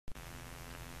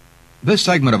This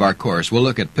segment of our course will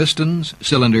look at pistons,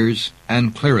 cylinders,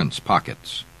 and clearance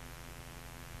pockets.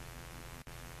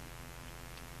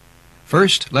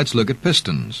 First, let's look at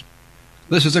pistons.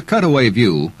 This is a cutaway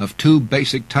view of two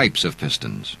basic types of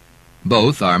pistons.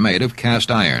 Both are made of cast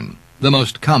iron, the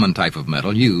most common type of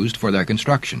metal used for their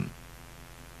construction.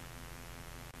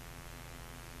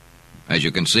 As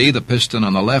you can see, the piston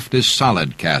on the left is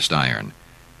solid cast iron.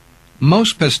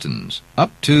 Most pistons, up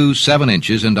to 7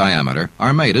 inches in diameter,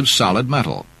 are made of solid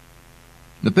metal.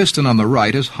 The piston on the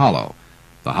right is hollow.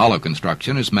 The hollow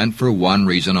construction is meant for one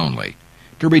reason only: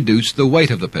 to reduce the weight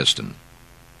of the piston.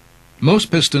 Most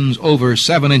pistons over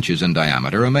 7 inches in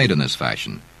diameter are made in this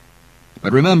fashion.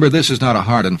 But remember, this is not a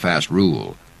hard and fast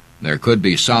rule. There could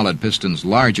be solid pistons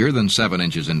larger than 7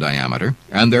 inches in diameter,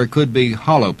 and there could be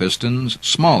hollow pistons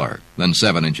smaller than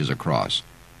 7 inches across.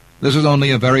 This is only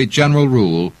a very general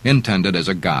rule intended as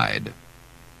a guide.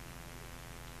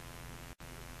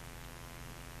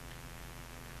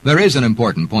 There is an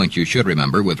important point you should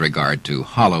remember with regard to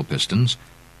hollow pistons.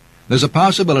 There's a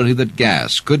possibility that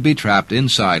gas could be trapped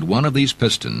inside one of these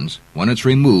pistons when it's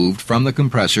removed from the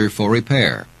compressor for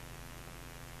repair.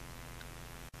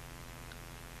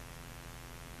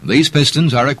 These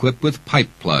pistons are equipped with pipe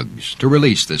plugs to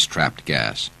release this trapped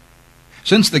gas.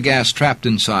 Since the gas trapped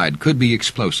inside could be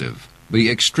explosive, be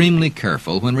extremely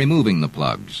careful when removing the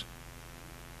plugs.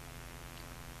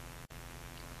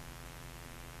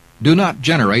 Do not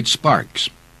generate sparks.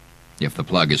 If the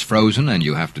plug is frozen and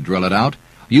you have to drill it out,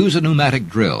 use a pneumatic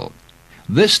drill.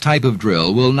 This type of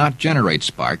drill will not generate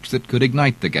sparks that could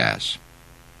ignite the gas.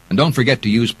 And don't forget to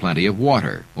use plenty of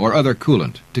water or other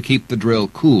coolant to keep the drill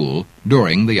cool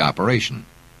during the operation.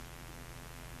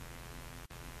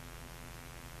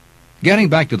 Getting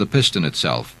back to the piston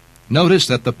itself, notice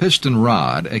that the piston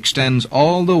rod extends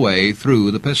all the way through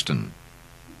the piston.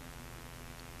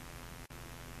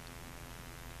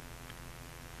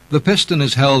 The piston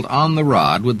is held on the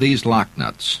rod with these lock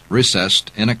nuts,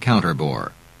 recessed in a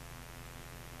counterbore.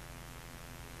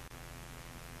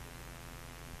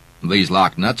 These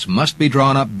lock nuts must be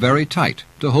drawn up very tight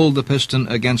to hold the piston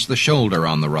against the shoulder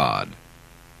on the rod.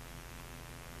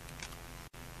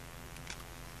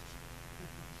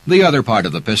 The other part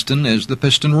of the piston is the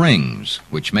piston rings,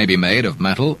 which may be made of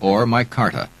metal or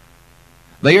micarta.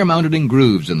 They are mounted in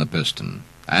grooves in the piston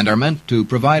and are meant to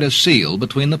provide a seal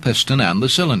between the piston and the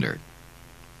cylinder.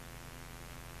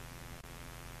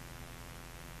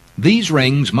 These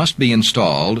rings must be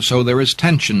installed so there is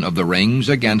tension of the rings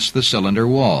against the cylinder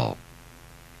wall.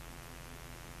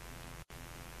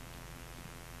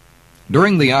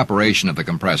 During the operation of the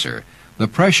compressor, the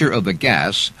pressure of the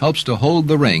gas helps to hold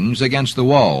the rings against the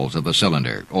walls of the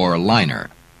cylinder, or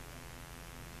liner.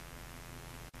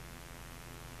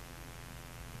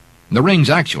 The rings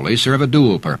actually serve a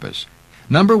dual purpose.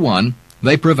 Number one,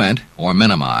 they prevent or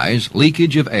minimize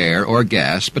leakage of air or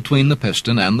gas between the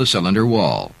piston and the cylinder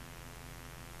wall.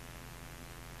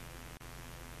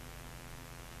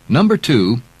 Number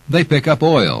two, they pick up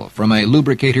oil from a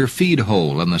lubricator feed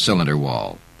hole in the cylinder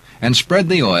wall and spread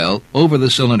the oil over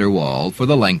the cylinder wall for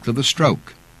the length of the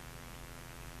stroke.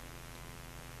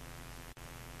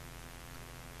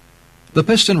 The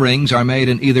piston rings are made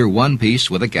in either one piece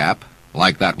with a gap,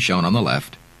 like that shown on the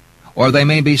left, or they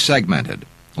may be segmented,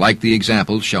 like the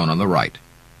examples shown on the right.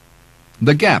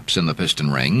 The gaps in the piston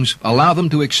rings allow them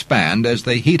to expand as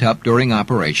they heat up during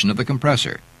operation of the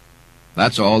compressor.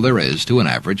 That's all there is to an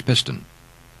average piston.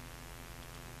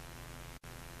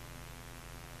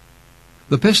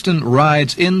 The piston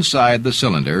rides inside the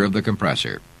cylinder of the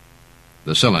compressor.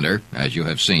 The cylinder, as you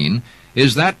have seen,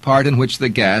 is that part in which the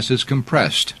gas is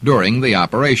compressed during the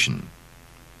operation.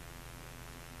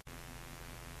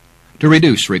 To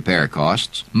reduce repair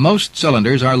costs, most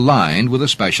cylinders are lined with a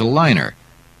special liner.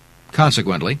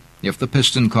 Consequently, if the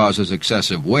piston causes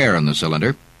excessive wear on the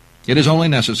cylinder, it is only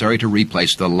necessary to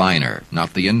replace the liner,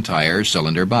 not the entire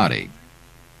cylinder body.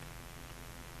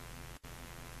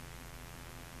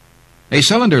 A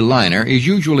cylinder liner is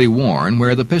usually worn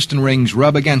where the piston rings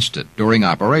rub against it during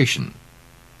operation.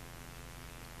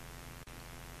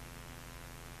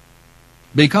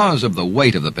 Because of the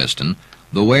weight of the piston,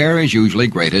 the wear is usually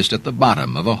greatest at the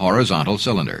bottom of a horizontal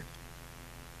cylinder.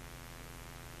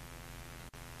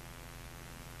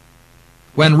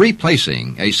 When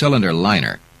replacing a cylinder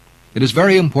liner, it is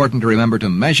very important to remember to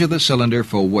measure the cylinder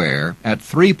for wear at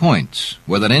 3 points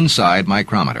with an inside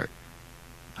micrometer.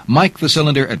 Mic the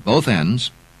cylinder at both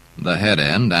ends, the head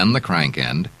end and the crank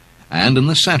end, and in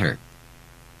the center.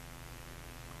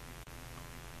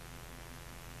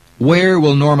 Wear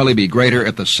will normally be greater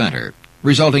at the center,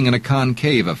 resulting in a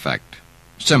concave effect,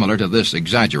 similar to this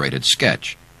exaggerated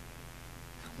sketch.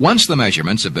 Once the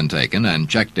measurements have been taken and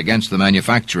checked against the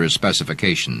manufacturer's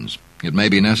specifications, it may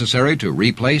be necessary to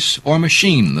replace or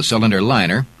machine the cylinder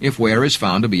liner if wear is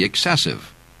found to be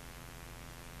excessive.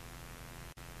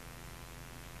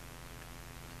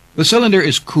 The cylinder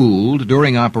is cooled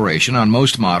during operation on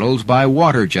most models by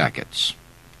water jackets.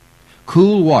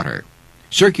 Cool water,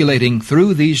 circulating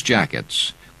through these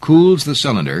jackets, cools the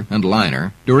cylinder and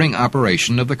liner during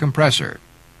operation of the compressor.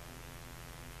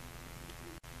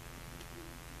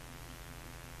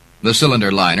 The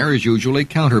cylinder liner is usually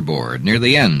counterbored near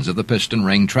the ends of the piston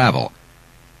ring travel.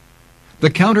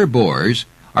 The counter bores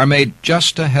are made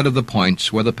just ahead of the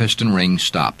points where the piston rings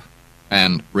stop,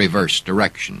 and reverse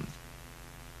direction.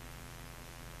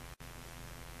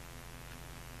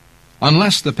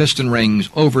 Unless the piston rings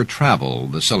over-travel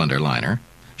the cylinder liner,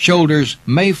 shoulders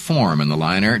may form in the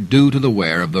liner due to the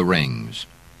wear of the rings.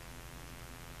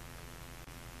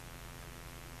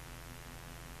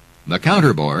 The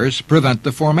counterbores prevent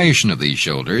the formation of these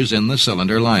shoulders in the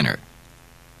cylinder liner.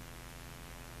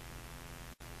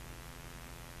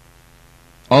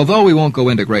 Although we won't go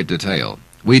into great detail,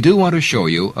 we do want to show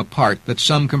you a part that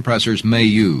some compressors may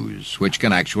use, which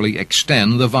can actually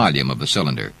extend the volume of the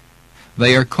cylinder.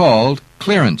 They are called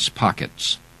clearance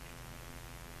pockets.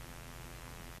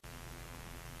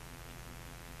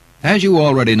 As you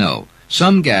already know,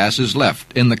 some gas is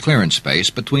left in the clearance space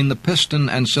between the piston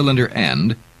and cylinder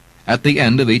end at the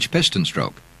end of each piston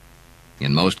stroke.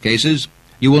 In most cases,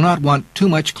 you will not want too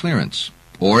much clearance,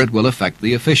 or it will affect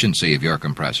the efficiency of your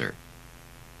compressor.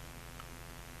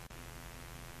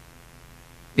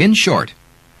 In short,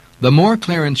 the more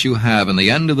clearance you have in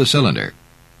the end of the cylinder,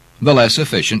 the less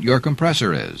efficient your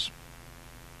compressor is.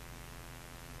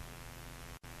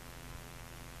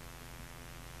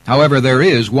 However, there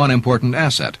is one important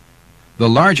asset. The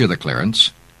larger the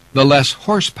clearance, the less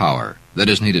horsepower that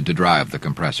is needed to drive the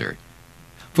compressor.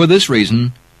 For this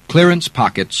reason, clearance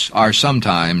pockets are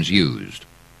sometimes used.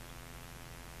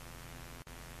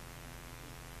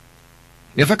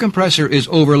 If a compressor is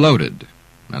overloaded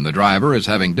and the driver is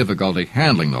having difficulty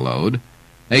handling the load,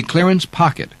 a clearance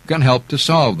pocket can help to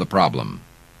solve the problem.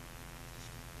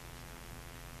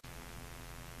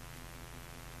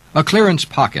 A clearance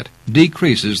pocket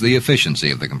decreases the efficiency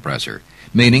of the compressor,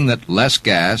 meaning that less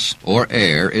gas or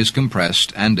air is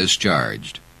compressed and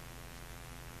discharged.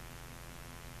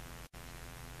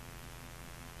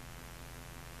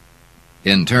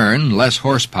 In turn, less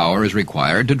horsepower is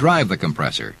required to drive the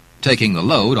compressor, taking the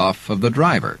load off of the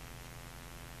driver.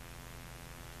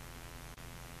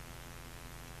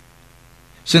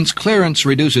 Since clearance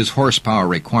reduces horsepower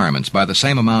requirements by the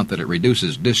same amount that it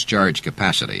reduces discharge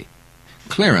capacity,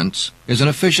 clearance is an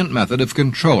efficient method of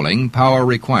controlling power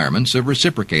requirements of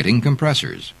reciprocating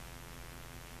compressors.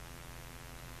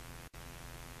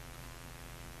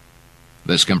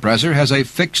 This compressor has a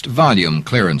fixed volume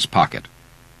clearance pocket.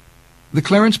 The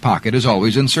clearance pocket is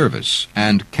always in service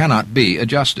and cannot be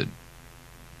adjusted.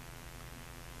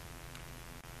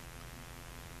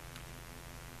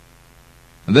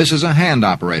 This is a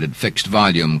hand-operated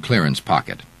fixed-volume clearance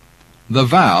pocket. The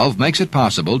valve makes it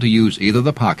possible to use either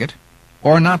the pocket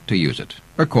or not to use it,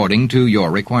 according to your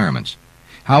requirements.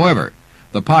 However,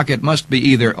 the pocket must be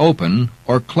either open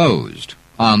or closed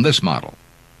on this model.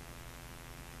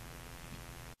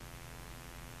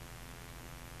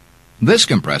 This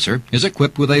compressor is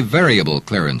equipped with a variable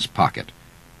clearance pocket.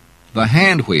 The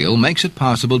hand wheel makes it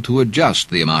possible to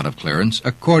adjust the amount of clearance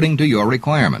according to your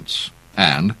requirements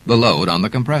and the load on the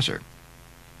compressor.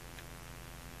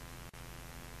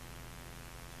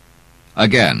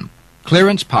 Again,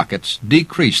 clearance pockets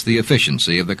decrease the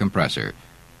efficiency of the compressor,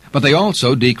 but they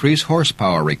also decrease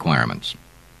horsepower requirements.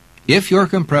 If your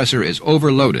compressor is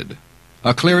overloaded,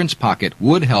 a clearance pocket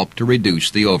would help to reduce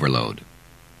the overload.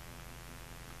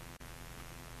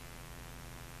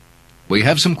 We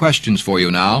have some questions for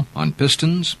you now on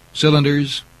pistons,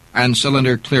 cylinders, and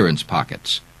cylinder clearance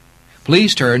pockets.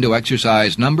 Please turn to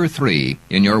exercise number 3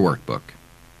 in your workbook.